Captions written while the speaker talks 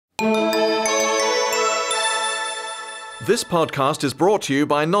This podcast is brought to you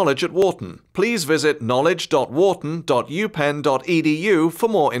by Knowledge at Wharton. Please visit knowledge.wharton.upenn.edu for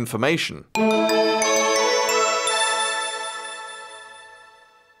more information.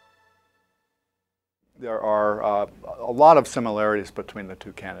 There are a lot of similarities between the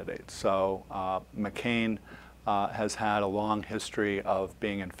two candidates. So McCain has had a long history of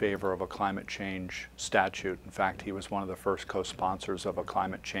being in favor of a climate change statute. In fact, he was one of the first co-sponsors of a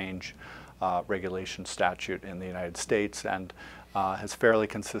climate change regulation statute in the United States, and has fairly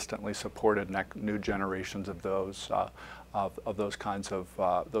consistently supported new generations of those kinds of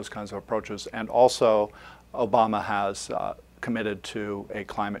approaches. And also, Obama has committed to a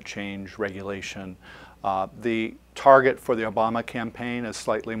climate change regulation. The target for the Obama campaign is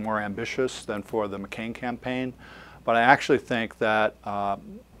slightly more ambitious than for the McCain campaign, but I actually think that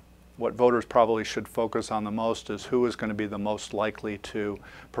what voters probably should focus on the most is who is going to be the most likely to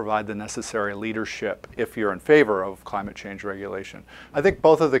provide the necessary leadership if you're in favor of climate change regulation. I think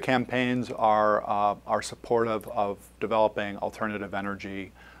both of the campaigns are supportive of developing alternative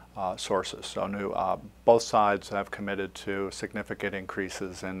energy sources. So both sides have committed to significant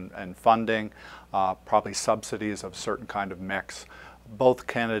increases in funding, probably subsidies of certain kind of mix. Both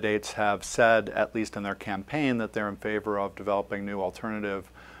candidates have said, at least in their campaign, that they're in favor of developing new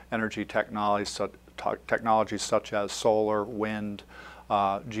alternative energy technologies such as solar, wind,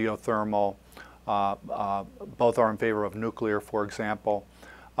 geothermal. Both are in favor of nuclear, for example.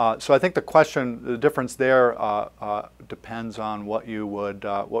 So I think the difference there depends on what you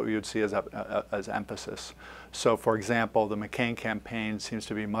would see as emphasis. So, for example, the McCain campaign seems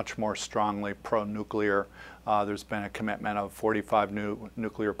to be much more strongly pro-nuclear. There's been a commitment of 45 new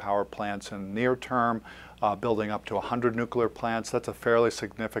nuclear power plants in the near term, building up to 100 nuclear plants. That's a fairly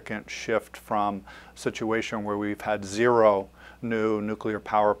significant shift from a situation where we've had 0 new nuclear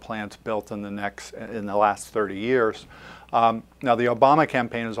power plants built in the last 30 years. Now, the Obama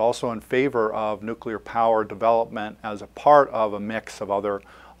campaign is also in favor of nuclear power development as a part of a mix of other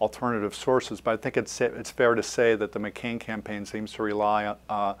alternative sources, but I think it's fair to say that the McCain campaign seems to rely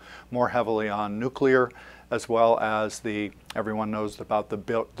more heavily on nuclear, as well as everyone knows about the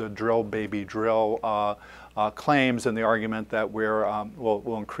drill baby drill claims and the argument that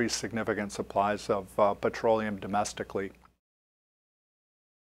we'll increase significant supplies of petroleum domestically.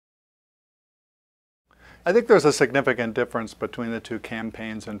 I think there's a significant difference between the two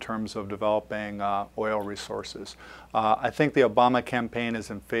campaigns in terms of developing oil resources. I think the Obama campaign is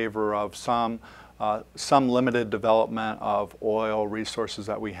in favor of some limited development of oil resources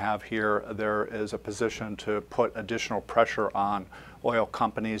that we have here. There is a position to put additional pressure on oil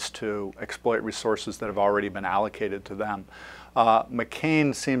companies to exploit resources that have already been allocated to them.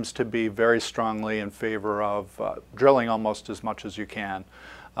 McCain seems to be very strongly in favor of drilling almost as much as you can.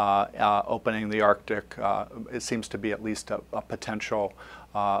 Opening the Arctic, it seems to be at least a potential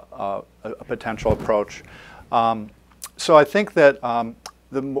approach. So I think that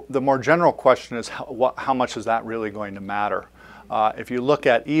the more general question is how much is that really going to matter? If you look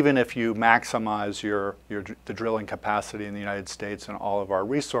at, even if you maximize the drilling capacity in the United States and all of our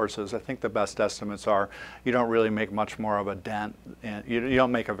resources, I think the best estimates are you don't really make much more of a dent. You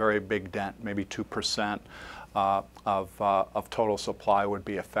don't make a very big dent, maybe 2%. Of total supply would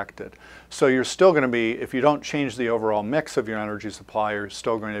be affected. So you're still going to be, if you don't change the overall mix of your energy supply, you're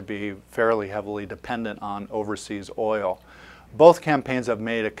still going to be fairly heavily dependent on overseas oil. Both campaigns have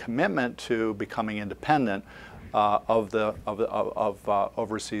made a commitment to becoming independent of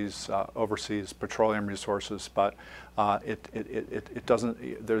overseas petroleum resources, but it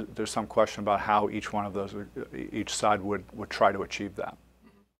doesn't. There's some question about how each side would try to achieve that.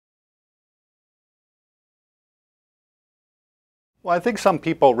 Well, I think some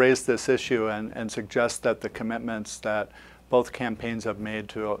people raise this issue and suggest that the commitments that both campaigns have made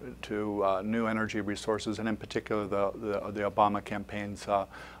to new energy resources, and in particular the Obama campaign's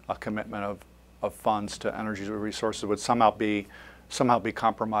commitment of funds to energy resources, would somehow be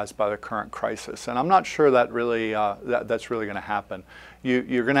compromised by the current crisis. And I'm not sure that really that's really going to happen.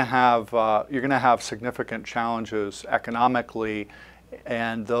 You're going to have significant challenges economically,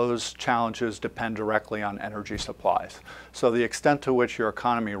 and those challenges depend directly on energy supplies. So the extent to which your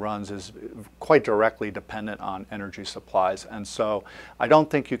economy runs is quite directly dependent on energy supplies. And so I don't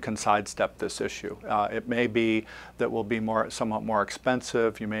think you can sidestep this issue. It may be that will be somewhat more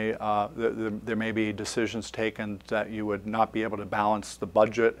expensive. There may be decisions taken that you would not be able to balance the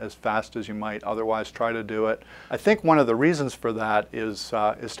budget as fast as you might otherwise try to do it. I think one of the reasons for that is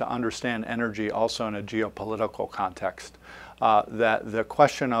to understand energy also in a geopolitical context. that the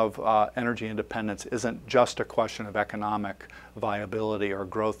question of energy independence isn't just a question of economic viability or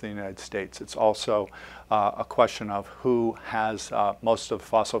growth in the United States. It's also a question of who has most of the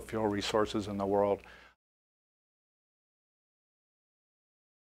fossil fuel resources in the world.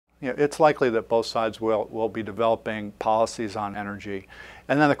 It's likely that both sides will be developing policies on energy.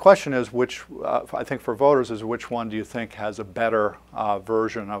 And then the question is which, I think for voters, is which one do you think has a better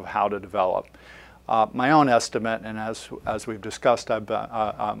version of how to develop? My own estimate, and as we've discussed,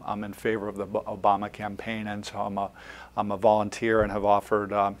 I'm in favor of the Obama campaign, and so I'm a volunteer and have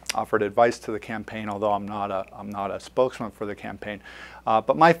offered advice to the campaign, although I'm not a spokesman for the campaign.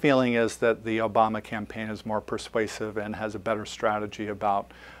 But my feeling is that the Obama campaign is more persuasive and has a better strategy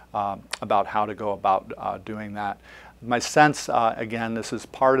about how to go about doing that. My sense, again, this is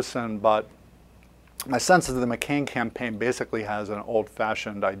partisan, but my sense is that the McCain campaign basically has an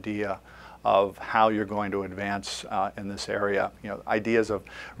old-fashioned idea of how you're going to advance in this area. Ideas of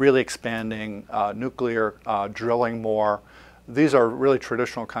really expanding nuclear, drilling more. These are really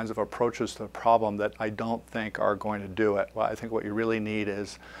traditional kinds of approaches to the problem that I don't think are going to do it. Well, I think what you really need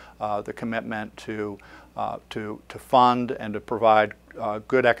is the commitment to fund and to provide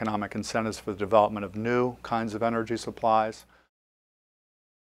good economic incentives for the development of new kinds of energy supplies.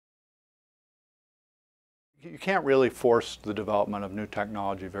 You can't really force the development of new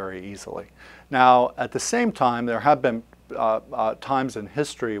technology very easily. Now, at the same time, there have been times in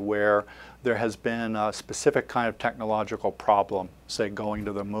history where there has been a specific kind of technological problem, say going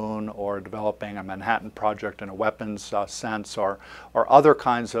to the moon or developing a Manhattan Project in a weapons sense, or other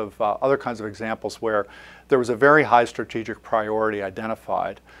kinds of examples where there was a very high strategic priority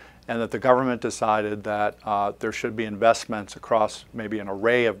identified, and that the government decided that there should be investments across maybe an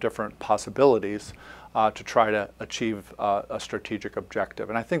array of different possibilities to try to achieve a strategic objective.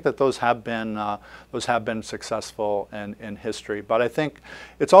 And I think that those have been successful in history. But I think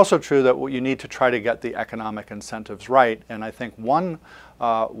it's also true that you need to try to get the economic incentives right. And I think one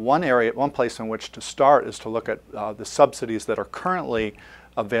place in which to start is to look at the subsidies that are currently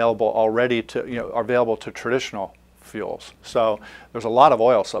available already available to traditional fuels. So there's a lot of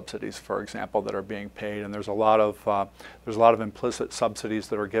oil subsidies, for example, that are being paid, and there's a lot of implicit subsidies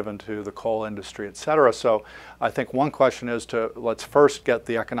that are given to the coal industry, et cetera. So I think one question is let's first get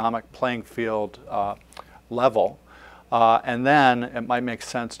the economic playing field level, and then it might make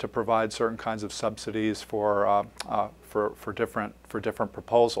sense to provide certain kinds of subsidies for different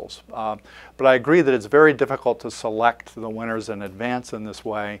proposals. But I agree that it's very difficult to select the winners in advance in this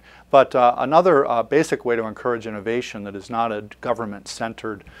way. But another basic way to encourage innovation that is not a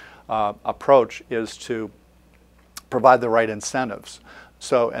government-centered approach is to provide the right incentives.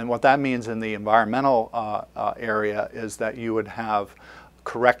 So, and what that means in the environmental area is that you would have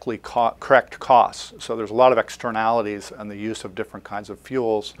correct costs. So there's a lot of externalities in the use of different kinds of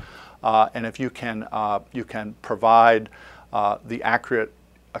fuels. And if you can provide the accurate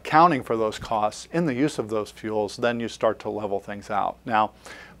accounting for those costs in the use of those fuels, then you start to level things out. Now,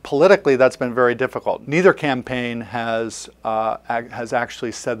 politically, that's been very difficult. Neither campaign has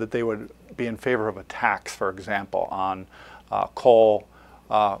actually said that they would be in favor of a tax, for example, on coal,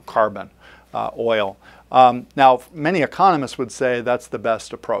 carbon, oil. Now, many economists would say that's the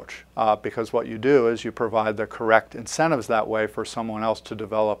best approach because what you do is you provide the correct incentives that way for someone else to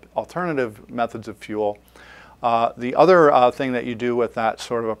develop alternative methods of fuel. The other thing that you do with that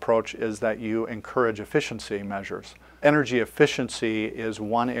sort of approach is that you encourage efficiency measures. Energy efficiency is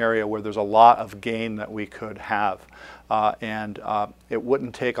one area where there's a lot of gain that we could have, and it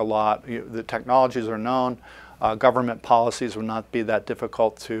wouldn't take a lot. The technologies are known. Government policies would not be that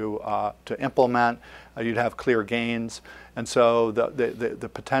difficult to implement. You'd have clear gains. And so the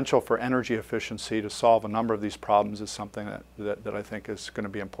potential for energy efficiency to solve a number of these problems is something that I think is going to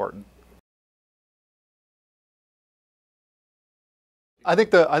be important. I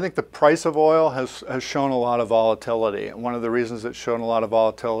think the price of oil has shown a lot of volatility. And one of the reasons it's shown a lot of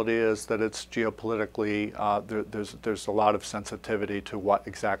volatility is that it's geopolitically, there's a lot of sensitivity to what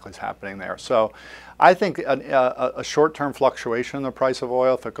exactly is happening there. So I think a short-term fluctuation in the price of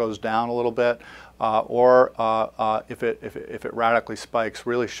oil, if it goes down a little bit, or if it radically spikes,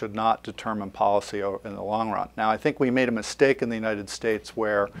 really should not determine policy in the long run. Now, I think we made a mistake in the United States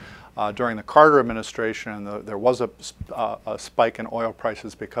where during the Carter administration, there was a spike in oil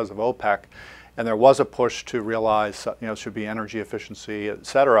prices because of OPEC, and there was a push to realize, it should be energy efficiency, et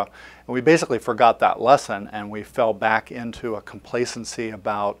cetera. And we basically forgot that lesson, and we fell back into a complacency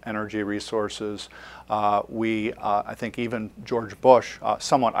about energy resources. I think even George Bush,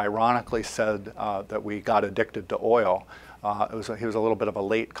 somewhat ironically, said that we got addicted to oil. he was a little bit of a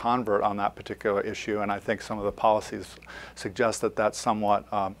late convert on that particular issue, and I think some of the policies suggest that that's somewhat,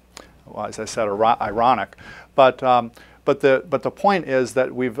 well, as I said, ironic. But the point is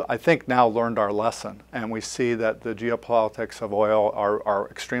that we've, I think, now learned our lesson, and we see that the geopolitics of oil are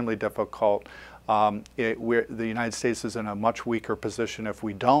extremely difficult. The United States is in a much weaker position if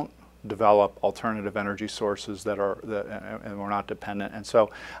we don't develop alternative energy sources and we're not dependent. And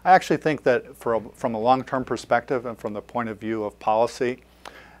so I actually think that from a long-term perspective and from the point of view of policy,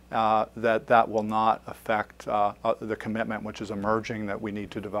 that will not affect the commitment which is emerging that we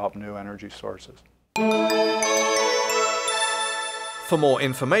need to develop new energy sources. For more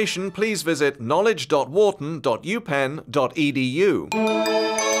information, please visit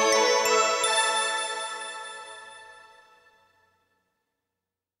knowledge.wharton.upenn.edu.